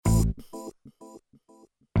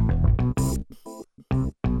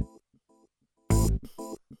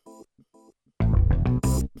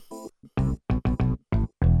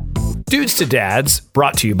Dudes to Dads,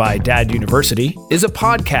 brought to you by Dad University, is a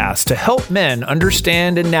podcast to help men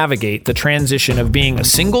understand and navigate the transition of being a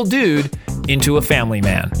single dude into a family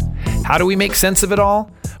man. How do we make sense of it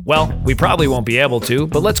all? Well, we probably won't be able to,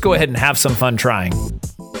 but let's go ahead and have some fun trying.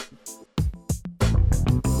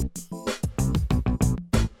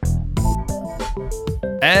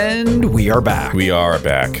 And we are back. We are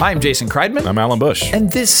back. I'm Jason Kreidman. I'm Alan Bush.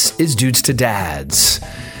 And this is Dudes to Dads.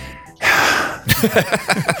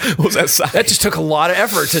 What was that sign? That just took a lot of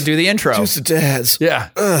effort to do the intro. Dudes to Dads. Yeah.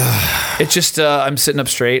 It's just, I'm sitting up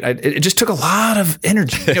straight. It just took a lot of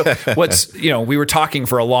energy. We were talking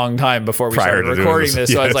for a long time before we started recording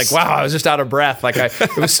this. So I was like, wow, I was just out of breath.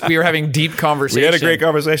 We were having deep conversation. We had a great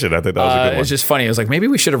conversation. I think that was a good one. It was just funny. I was like, maybe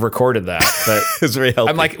we should have recorded that. But it's very helpful.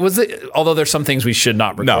 I'm like, although there's some things we should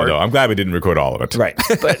not record. No, I'm glad we didn't record all of it. Right.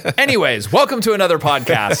 But anyways, welcome to another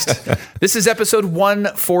podcast. This is episode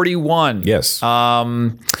 141. Yes.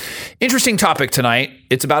 Interesting topic tonight.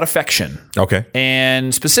 It's about affection. Okay.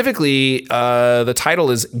 And specifically, the title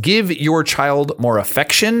is Give Your Child More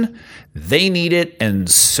Affection. They need it, and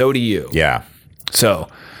so do you. Yeah. So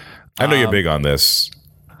I know you're big on this.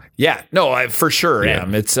 Yeah, no, I for sure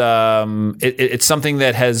am. It's something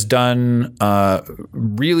that has done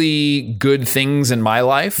really good things in my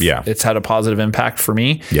life. Yeah. It's had a positive impact for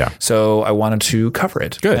me. Yeah. So I wanted to cover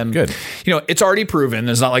it. Good. It's already proven.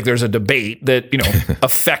 It's not like there's a debate that,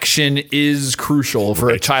 affection is crucial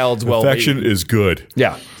for a child's well-being. Affection is good.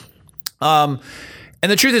 Yeah. And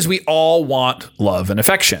the truth is we all want love and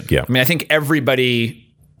affection. Yeah. I mean, I think everybody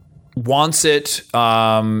wants it.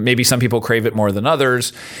 Maybe some people crave it more than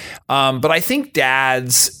others. But I think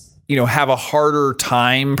dads, have a harder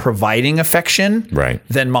time providing affection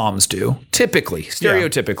than moms do. Typically,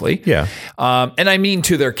 stereotypically. Yeah. And I mean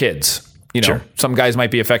to their kids. Sure. Some guys might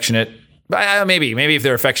be affectionate. Maybe if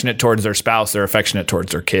they're affectionate towards their spouse, they're affectionate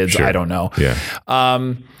towards their kids. Sure. I don't know. Yeah.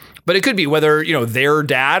 But it could be whether, their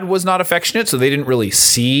dad was not affectionate, so they didn't really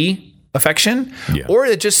see affection, or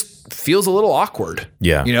it just feels a little awkward.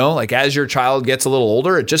 Yeah. As your child gets a little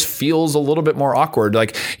older, it just feels a little bit more awkward.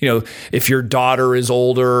 If your daughter is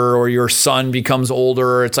older or your son becomes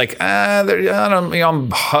older, it's like,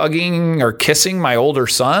 I'm hugging or kissing my older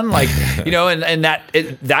son. And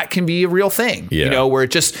that can be a real thing, where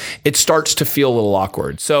it starts to feel a little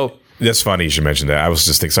awkward. So that's funny you should mention that. I was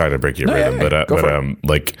just excited to break your rhythm,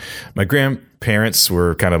 but my grandparents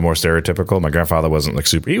were kind of more stereotypical. My grandfather wasn't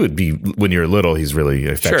super. He would be when you're little. He's really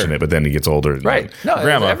affectionate, but then he gets older. Right. No,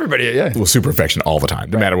 grandma, everybody was super affectionate all the time,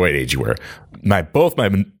 no matter what age you were. Both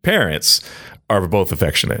my parents are both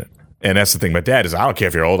affectionate. And that's the thing. My dad is, I don't care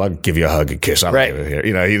if you're old, I'll give you a hug and kiss. I don't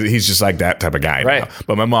care. He's just like that type of guy. Right. Now.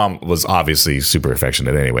 But my mom was obviously super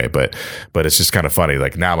affectionate anyway. But it's just kind of funny.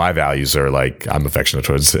 Like now my values are like, I'm affectionate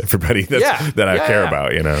towards everybody that I care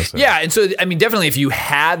about, So. Yeah. And so, I mean, definitely if you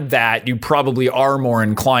had that, you probably are more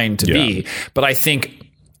inclined to be. But I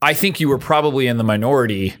think you were probably in the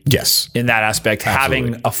minority. Yes. In that aspect,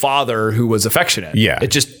 Absolutely. having a father who was affectionate. Yeah. It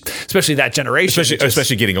just, especially that generation.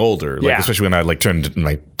 Especially getting older. Especially when I turned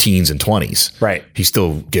my teens and 20s. Right. He's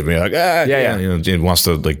still giving me and wants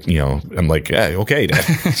to I'm like, okay, Dad.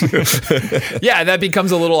 Yeah. That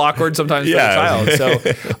becomes a little awkward sometimes for the child.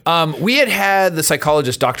 So we had the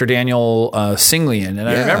psychologist, Dr. Daniel Singlian. And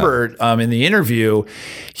I remember in the interview,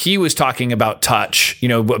 he was talking about touch,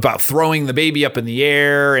 about throwing the baby up in the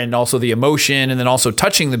air and also the emotion and then also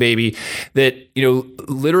touching the baby that,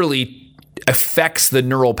 literally affects the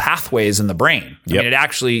neural pathways in the brain. I mean, it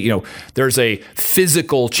actually, there's a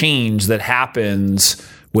physical change that happens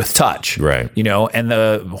with touch, right? And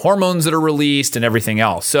the hormones that are released and everything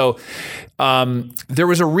else. So there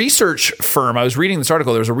was a research firm, I was reading this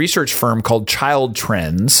article, there was a research firm called Child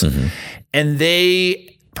Trends, and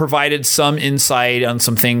they provided some insight on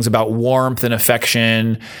some things about warmth and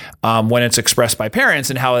affection when it's expressed by parents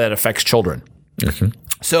and how that affects children.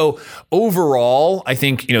 So overall, I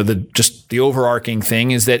think, the overarching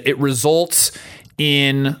thing is that it results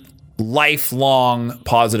in lifelong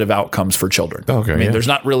positive outcomes for children. Okay, I mean, there's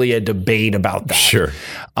not really a debate about that. Sure.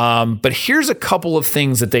 But here's a couple of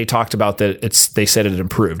things that they talked about that they said it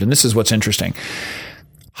improved. And this is what's interesting.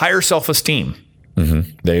 Higher self-esteem.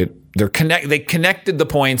 They connected the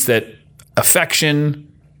points that affection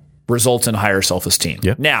results in higher self-esteem.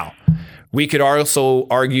 Yep. Now, we could also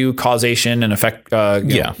argue causation and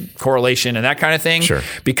correlation and that kind of thing. Sure.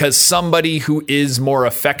 Because somebody who is more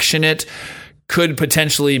affectionate could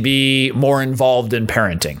potentially be more involved in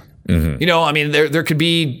parenting. I mean, there could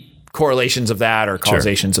be correlations of that or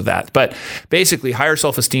causations of that. But basically, higher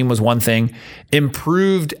self-esteem was one thing.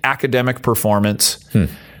 Improved academic performance.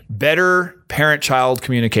 Better parent-child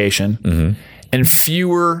communication. and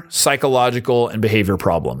fewer psychological and behavior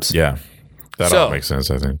problems. Yeah. That all makes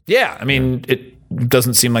sense, I think. Yeah. I mean, it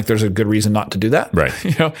doesn't seem like there's a good reason not to do that.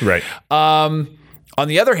 Right. Right. On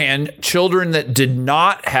the other hand, children that did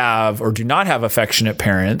not have or do not have affectionate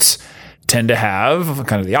parents tend to have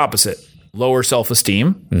kind of the opposite. Lower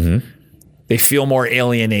self-esteem. Mm-hmm. They feel more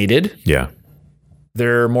alienated. Yeah.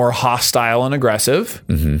 They're more hostile and aggressive.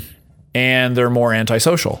 Mm-hmm. And they're more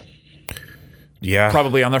antisocial. Yeah.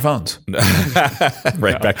 Probably on their phones.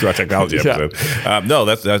 Right. Back to our technology episode. No,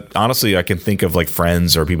 that's honestly, I can think of like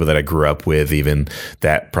friends or people that I grew up with even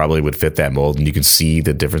that probably would fit that mold. And you can see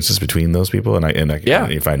the differences between those people. And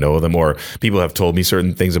if I know them, or people have told me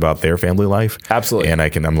certain things about their family life. Absolutely. And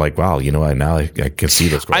I'm like, wow, now I can see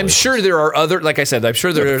those. I'm sure there are other, like I said, I'm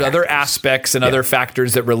sure there are other aspects and other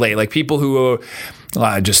factors that relate. Like people who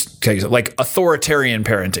just like authoritarian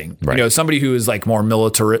parenting, right. Somebody who is like more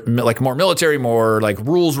military, more like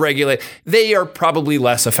rules regulate, they are probably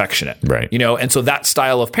less affectionate, right? And so that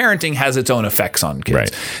style of parenting has its own effects on kids.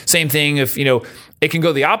 Right. Same thing if, it can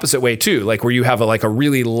go the opposite way too, like where you have a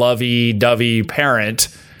really lovey-dovey parent,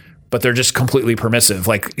 but they're just completely permissive.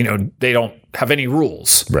 Like, they don't have any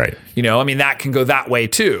rules. Right. That can go that way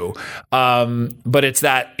too. But it's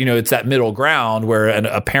that, it's that middle ground where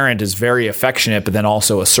a parent is very affectionate, but then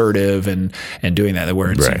also assertive and doing that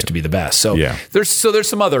where it seems to be the best. So there's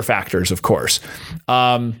some other factors, of course.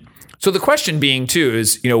 So the question being too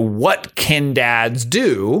is, what can dads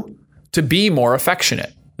do to be more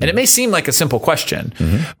affectionate? And it may seem like a simple question,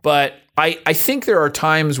 but I think there are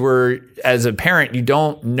times where as a parent, you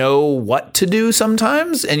don't know what to do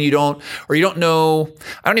sometimes, and you don't know,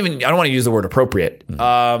 I don't want to use the word appropriate,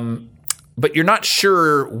 but you're not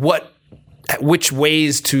sure which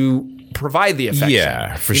ways to provide the affection.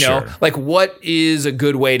 Yeah, for sure. Like what is a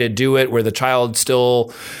good way to do it where the child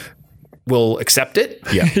still will accept it?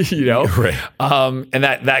 Yeah. Right. And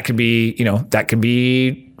that can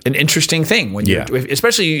be, an interesting thing when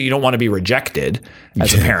especially you don't want to be rejected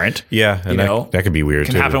as a parent. Yeah. And that could be weird too.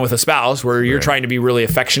 It can happen with a spouse where you're trying to be really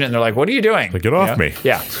affectionate and they're like, what are you doing? Like, get off me.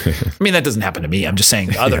 Yeah. That doesn't happen to me. I'm just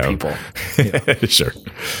saying to other people. Sure.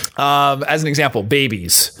 As an example,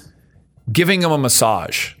 babies, giving them a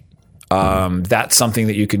massage. That's something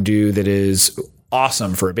that you can do that is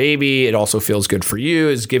awesome for a baby. It also feels good for you,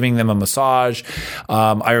 is giving them a massage.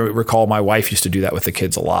 I recall my wife used to do that with the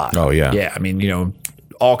kids a lot. Oh, yeah. Yeah.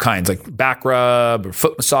 All kinds, like back rub or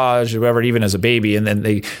foot massage or whatever, even as a baby. And then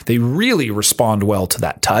they really respond well to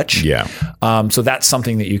that touch. Yeah. So that's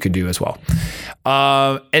something that you could do as well.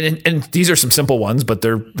 And these are some simple ones, but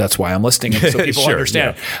that's why I'm listing them so people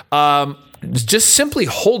understand. Yeah. Just simply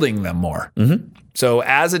holding them more. Mm-hmm. So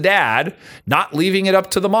as a dad, not leaving it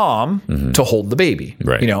up to the mom to hold the baby.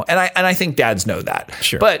 Right. And I think dads know that.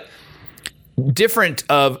 Sure. But different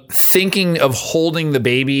of thinking of holding the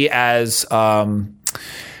baby as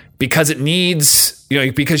because it needs,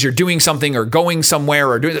 because you're doing something or going somewhere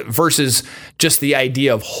or doing it versus just the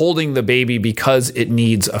idea of holding the baby because it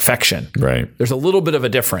needs affection. Right. There's a little bit of a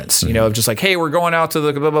difference, of just like, hey, we're going out to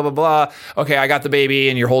the blah, blah, blah, blah. Okay, I got the baby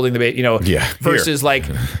and you're holding the baby, versus like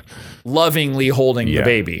lovingly holding the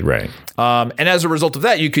baby. Right. And as a result of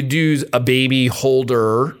that, you could use a baby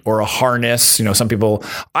holder or a harness. Some people,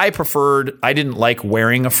 I didn't like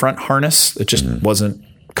wearing a front harness. It just wasn't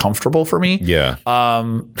comfortable for me. Yeah.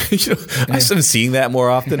 I started seeing that more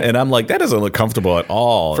often and I'm like, that doesn't look comfortable at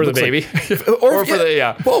all. For the baby? or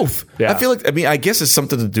for both. Yeah. I feel like, I guess it's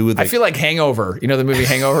something to do with I feel like Hangover, the movie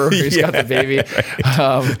Hangover where he's got the baby.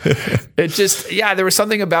 It just, there was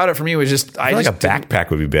something about it for me. It was just, I feel like a backpack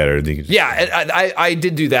would be better. I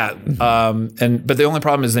did do that. But the only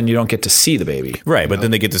problem is then you don't get to see the baby. Right. But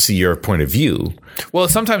then they get to see your point of view. Well,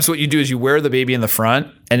 sometimes what you do is you wear the baby in the front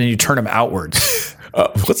and then you turn them outwards.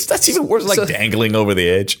 That's even worse, like dangling over the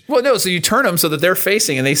edge. Well, no, so you turn them so that they're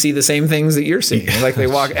facing and they see the same things that you're seeing. Like they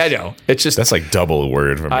walk. I know. It's just that's like double a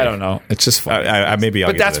word for me. I don't know. It's just fun.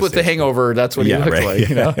 But that's what the Hangover. That's what he looks like.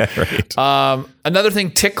 Right. Another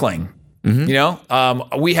thing, tickling.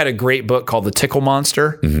 Mm-hmm. We had a great book called The Tickle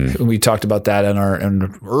Monster. Mm-hmm. We talked about that in our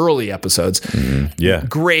early episodes. Mm-hmm. Yeah,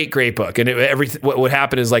 great book. And what would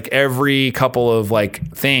happen is like every couple of like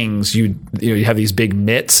things you have these big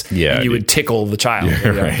mitts. Yeah, and you would tickle the child.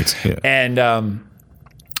 Right. Yeah. And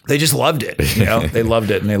they just loved it. They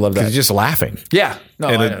loved it, and they loved that. It's just laughing. Yeah. No,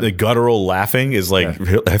 and the guttural laughing is like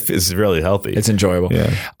is really healthy. It's enjoyable.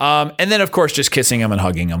 Yeah. And then of course just kissing them and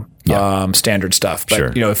hugging them. Yeah. Standard stuff.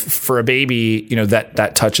 But for a baby,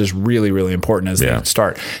 that touch is really, really important as they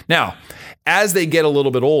start. Now, as they get a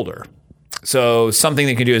little bit older, so something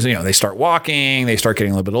they can do is, they start walking, they start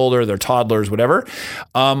getting a little bit older, they're toddlers, whatever.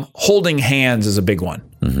 Holding hands is a big one.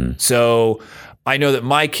 So I know that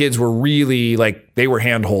my kids were really like, they were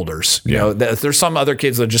hand holders. You know, there's some other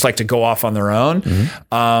kids that just like to go off on their own.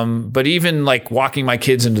 But even like walking my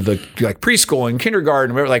kids into the like preschool and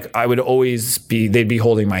kindergarten, like I would always they'd be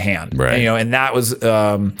holding my hand. Right. And, and that was,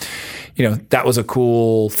 that was a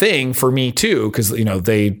cool thing for me too. Cause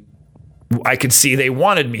I could see they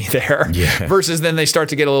wanted me there versus then they start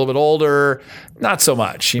to get a little bit older. Not so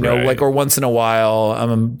much, like, or once in a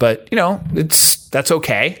while. But that's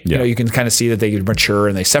okay. You can kind of see that they mature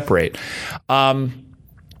and they separate.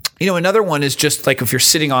 Another one is just like, if you're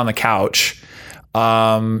sitting on the couch,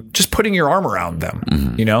 just putting your arm around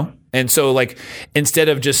them, And so like, instead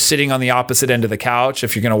of just sitting on the opposite end of the couch,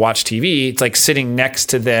 if you're going to watch TV, it's like sitting next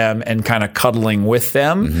to them and kind of cuddling with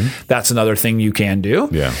them. That's another thing you can do.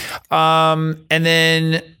 Yeah. And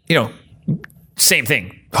then, same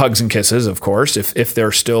thing, hugs and kisses, of course, if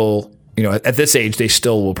they're still, at this age, they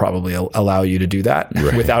still will probably allow you to do that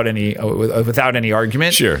without any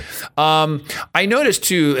argument. Sure. I noticed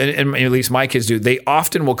too, and at least my kids do, they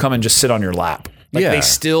often will come and just sit on your lap. Like they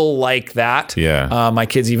still like that. Yeah. My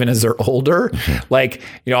kids, even as they're older, like,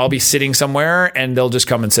 I'll be sitting somewhere and they'll just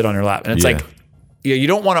come and sit on your lap. And it's like, you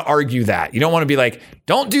don't want to argue that. You don't want to be like,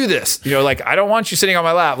 don't do this. Like, I don't want you sitting on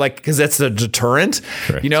my lap, like, because that's a deterrent,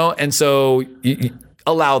 and so you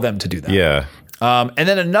allow them to do that. Yeah. And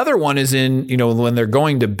then another one is when they're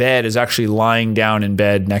going to bed, is actually lying down in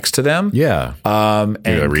bed next to them. Yeah. And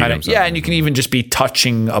kind of, and you can even just be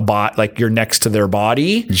touching like you're next to their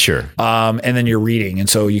body. Sure. And then you're reading. And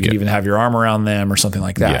so you can even have your arm around them or something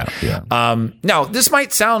like that. Yeah. Now this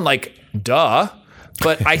might sound like duh,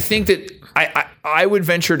 but I think that I would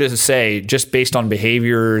venture to say, just based on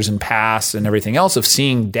behaviors and past and everything else of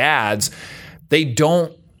seeing dads, they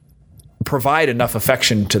don't provide enough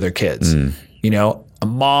affection to their kids. A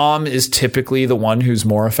mom is typically the one who's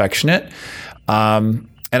more affectionate. And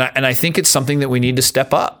I think it's something that we need to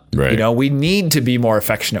step up. Right. We need to be more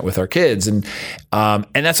affectionate with our kids. And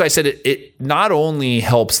that's why I said it not only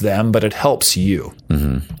helps them, but it helps you.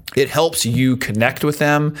 It helps you connect with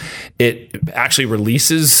them. It actually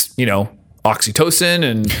releases, oxytocin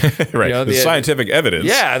and the scientific evidence.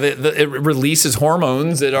 Yeah, it releases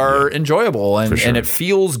hormones that are enjoyable and it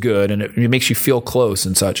feels good and it makes you feel close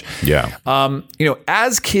and such. Yeah.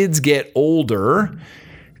 As kids get older,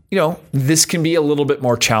 this can be a little bit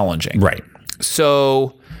more challenging. Right.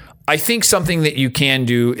 So I think something that you can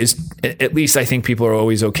do is, at least I think people are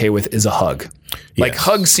always okay with, is a hug. Like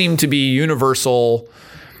hugs seem to be universal.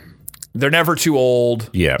 They're never too old.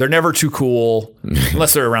 Yeah. They're never too cool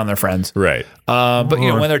unless they're around their friends. Right. But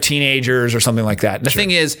when they're teenagers or something like that. And the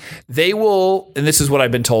thing is, they will, and this is what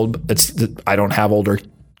I've been told, I don't have older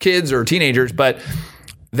kids or teenagers, but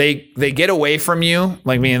they get away from you,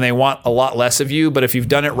 like me, and they want a lot less of you, but if you've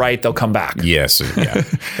done it right, they'll come back. Yes. Yeah.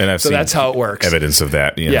 And I've so seen that's how it works. Evidence of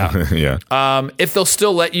that. Yeah. Yeah. If they'll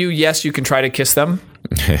still let you, yes, you can try to kiss them.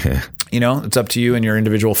 It's up to you and your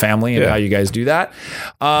individual family and how you guys do that.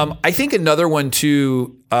 I think another one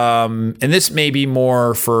too, and this may be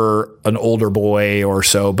more for an older boy or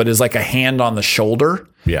so, but is like a hand on the shoulder.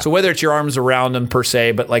 Yeah. So whether it's your arms around them per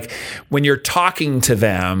se, but like when you're talking to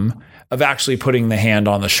them, of actually putting the hand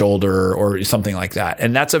on the shoulder or something like that.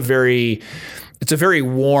 And that's it's a very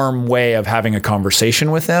warm way of having a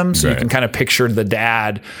conversation with them. So you can kind of picture the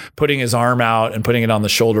dad putting his arm out and putting it on the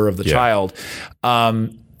shoulder of the child. I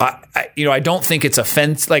don't think it's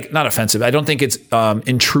not offensive. I don't think it's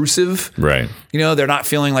intrusive. Right. They're not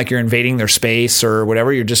feeling like you're invading their space or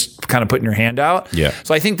whatever. You're just kind of putting your hand out. Yeah.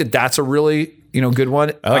 So I think that's a really, good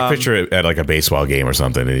one. I like picture it at like a baseball game or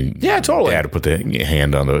something. And totally. Dad put the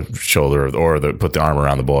hand on the shoulder or put the arm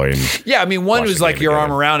around the boy. And one is like your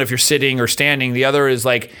arm around if you're sitting or standing. The other is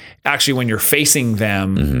like actually when you're facing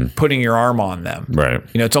them, putting your arm on them. Right.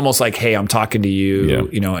 It's almost like, hey, I'm talking to you.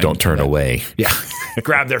 Don't turn away. Yeah.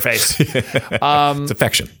 Grab their face. It's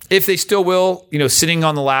affection. If they still will, sitting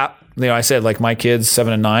on the lap. I said like my kids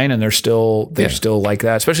 7 and 9, and they're still like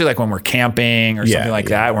that, especially like when we're camping or something like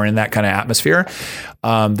that. We're in that kind of atmosphere.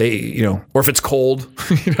 They, or if it's cold,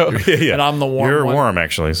 and I'm the warm. You're one. warm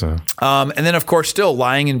actually. So, and then of course still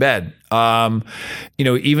lying in bed.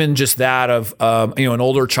 Even just that of, an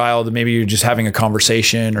older child, maybe you're just having a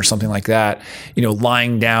conversation or something like that,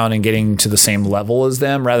 lying down and getting to the same level as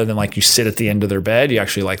them rather than like you sit at the end of their bed, you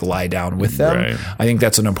actually like lie down with them. Right. I think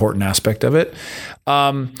that's an important aspect of it.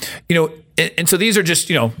 And so these are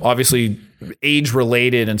just, obviously age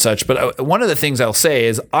related and such. But one of the things I'll say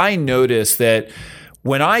is I notice that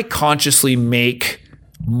when I consciously make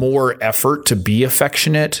more effort to be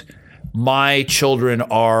affectionate, my children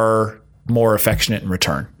are more affectionate in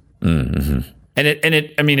return. Mm-hmm.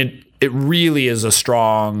 And it really is a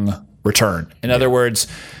strong return. In other words,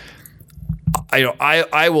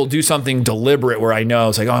 I will do something deliberate where I know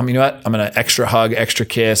it's like, oh, you know what? I'm going to extra hug, extra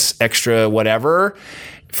kiss, extra whatever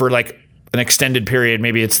for like an extended period.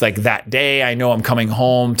 Maybe it's like that day. I know I'm coming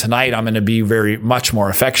home tonight. I'm going to be very much more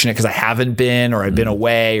affectionate because I haven't been, or I've been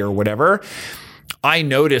away or whatever. I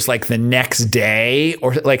notice like the next day,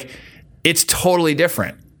 or like it's totally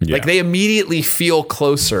different. Yeah. Like they immediately feel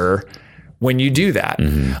closer when you do that.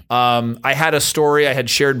 I had a story I had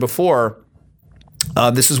shared before.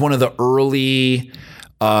 This is one of the early,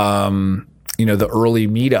 the early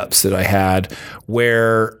meetups that I had,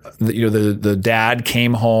 where the dad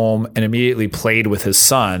came home and immediately played with his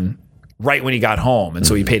son right when he got home, and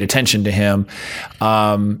so he paid attention to him.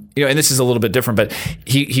 And this is a little bit different, but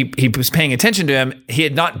he was paying attention to him. He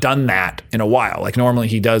had not done that in a while. Like normally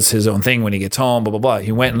he does his own thing when he gets home. Blah blah blah.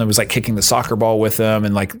 He went and was like kicking the soccer ball with him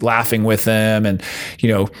and like laughing with him, and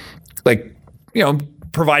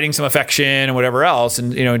providing some affection and whatever else,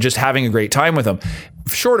 and just having a great time with him.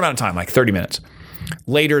 Short amount of time, like 30 minutes.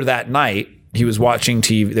 Later that night, he was watching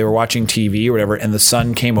TV. They were watching TV or whatever, and the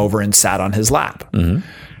son came over and sat on his lap.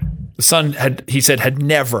 The son had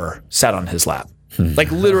never sat on his lap.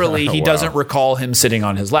 Like literally, he doesn't recall him sitting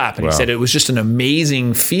on his lap. And he said it was just an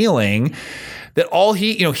amazing feeling that all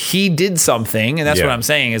he did something. And that's what I'm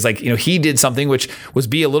saying is like, he did something, which was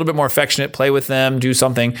be a little bit more affectionate, play with them, do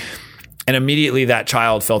something. And immediately that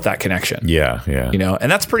child felt that connection. Yeah.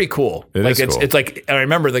 And that's pretty cool. It's like, I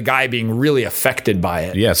remember the guy being really affected by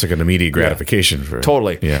it. Yeah, it's like an immediate gratification for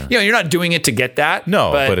totally. Yeah. You're not doing it to get that.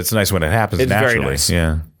 No, but it's nice when it happens naturally. Very nice.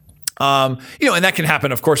 Yeah. And that can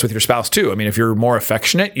happen, of course, with your spouse too. I mean, if you're more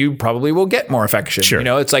affectionate, you probably will get more affection. Sure.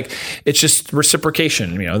 It's like, it's just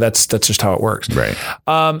reciprocation. That's just how it works. Right.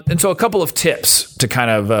 And so a couple of tips to kind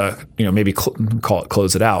of, maybe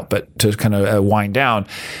close it out, but to kind of wind down.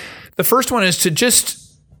 The first one is to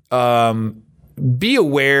just be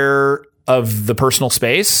aware of the personal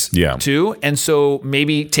space too. And so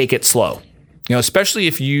maybe take it slow, especially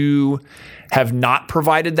if you have not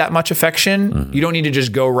provided that much affection. You don't need to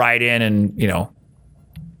just go right in and,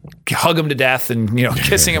 hug them to death and,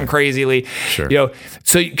 kissing them crazily,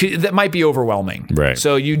 so that might be overwhelming. Right.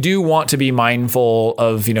 So you do want to be mindful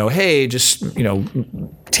of, hey, just,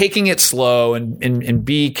 taking it slow and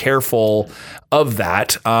be careful of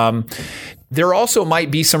that. There also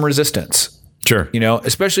might be some resistance. Sure.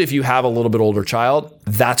 Especially if you have a little bit older child,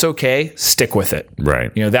 that's okay. Stick with it.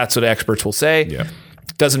 Right. That's what experts will say. Yeah.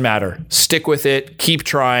 Doesn't matter. Stick with it. Keep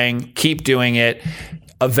trying. Keep doing it.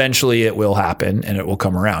 Eventually it will happen and it will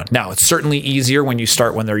come around. Now, it's certainly easier when you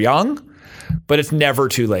start when they're young, but it's never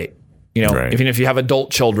too late. Right. Even if you have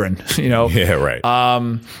adult children, Yeah, right.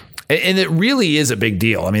 And it really is a big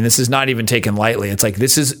deal. I mean, this is not even taken lightly. It's like,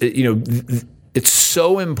 this is, it's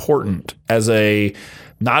so important as a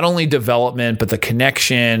not only development, but the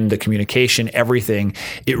connection, the communication, everything.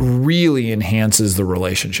 It really enhances the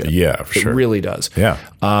relationship. Yeah, for sure. It really does. Yeah.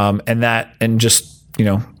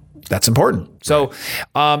 That's important. So,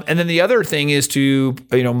 and then the other thing is to,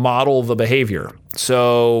 model the behavior.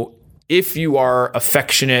 So if you are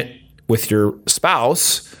affectionate with your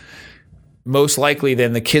spouse, most likely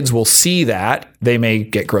then the kids will see that. They may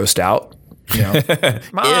get grossed out.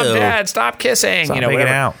 Mom, Dad, stop kissing. Stop making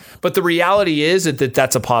out. But the reality is that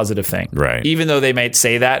that's a positive thing. Right. Even though they might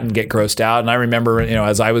say that and get grossed out. And I remember,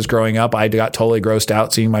 as I was growing up, I got totally grossed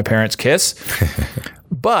out seeing my parents kiss.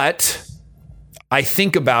 But I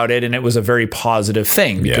think about it, and it was a very positive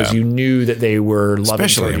thing because you knew that they were loving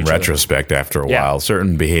especially in retrospect after a while.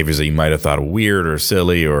 Certain behaviors that you might have thought weird or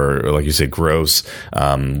silly or like you said, gross,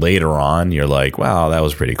 later on, you're like, wow, that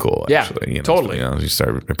was pretty cool. Actually. Totally. You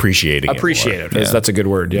start appreciating it. That's a good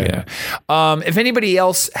word. Yeah. If anybody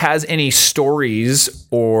else has any stories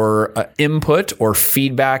or input or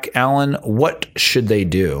feedback, Alan, what should they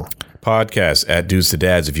do? Podcast at Dudes to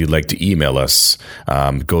Dads. If you'd like to email us,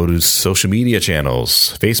 go to social media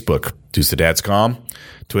channels, Facebook, Dudes2Dads.com,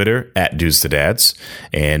 Twitter at Dudes to Dads,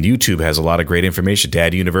 and YouTube has a lot of great information.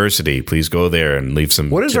 Dad University. Please go there and leave some.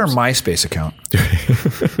 What is our MySpace account?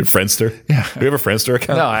 Friendster? Yeah. Do we have a Friendster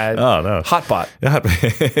account? No. Hotbot.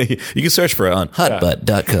 You can search for it on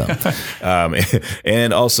hotbot.com.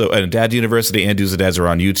 And also, Dad University and Dudes to Dads are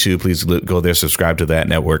on YouTube. Please go there, subscribe to that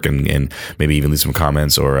network, and maybe even leave some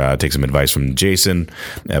comments or take some advice from Jason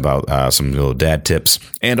about some little dad tips.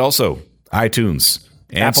 And also, iTunes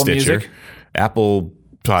and Apple Stitcher. Music? Apple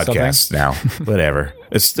Podcasts now, whatever.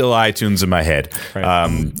 It's still iTunes in my head. Right.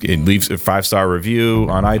 Leave a 5-star review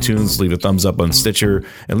on iTunes, leave a thumbs up on Stitcher,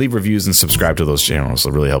 and leave reviews and subscribe to those channels.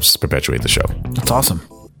 It really helps perpetuate the show. That's awesome.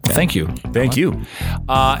 Thank you. Thank you.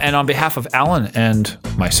 And on behalf of Alan and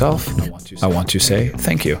myself, I want to say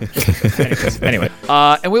thank you. Anyway,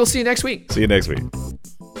 and we'll see you next week. See you next week.